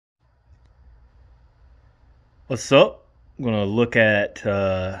What's up? I'm gonna look at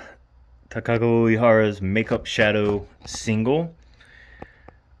Takako Uehara's Makeup Shadow single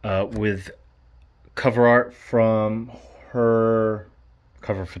with cover art from her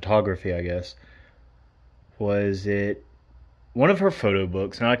cover photography, I guess. Was it one of her photo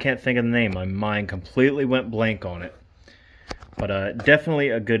books? Now I can't think of the name. My mind completely went blank on it. But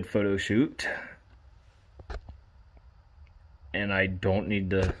definitely a good photo shoot. And I don't need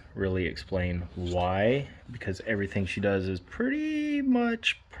to really explain why, because everything she does is pretty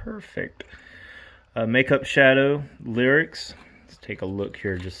much perfect. Makeup Shadow lyrics. Let's take a look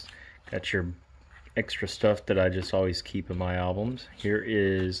here. Just got your extra stuff that I just always keep in my albums. Here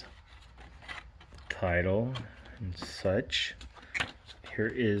is title and such. Here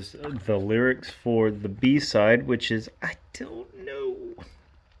is the lyrics for the B-side, which is I don't know.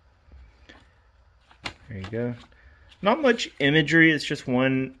 There you go. Not much imagery, it's just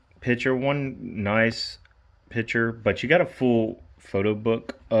one picture, one nice picture, but you got a full photo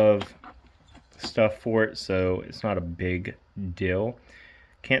book of stuff for it, so it's not a big deal.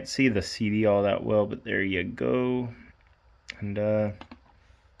 Can't see the CD all that well, but there you go. And well,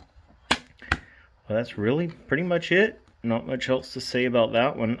 that's really pretty much it. Not much else to say about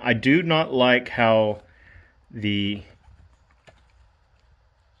that one. I do not like how the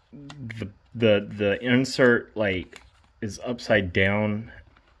insert like is upside down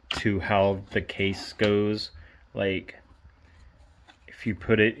to how the case goes. Like if you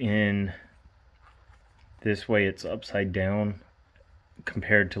put it in this way, it's upside down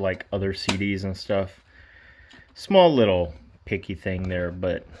compared to like other CDs and stuff. Small little picky thing there,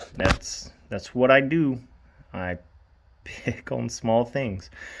 but that's what I do. I pick on small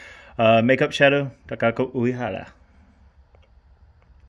things. Makeup Shadow, Takako Uehara.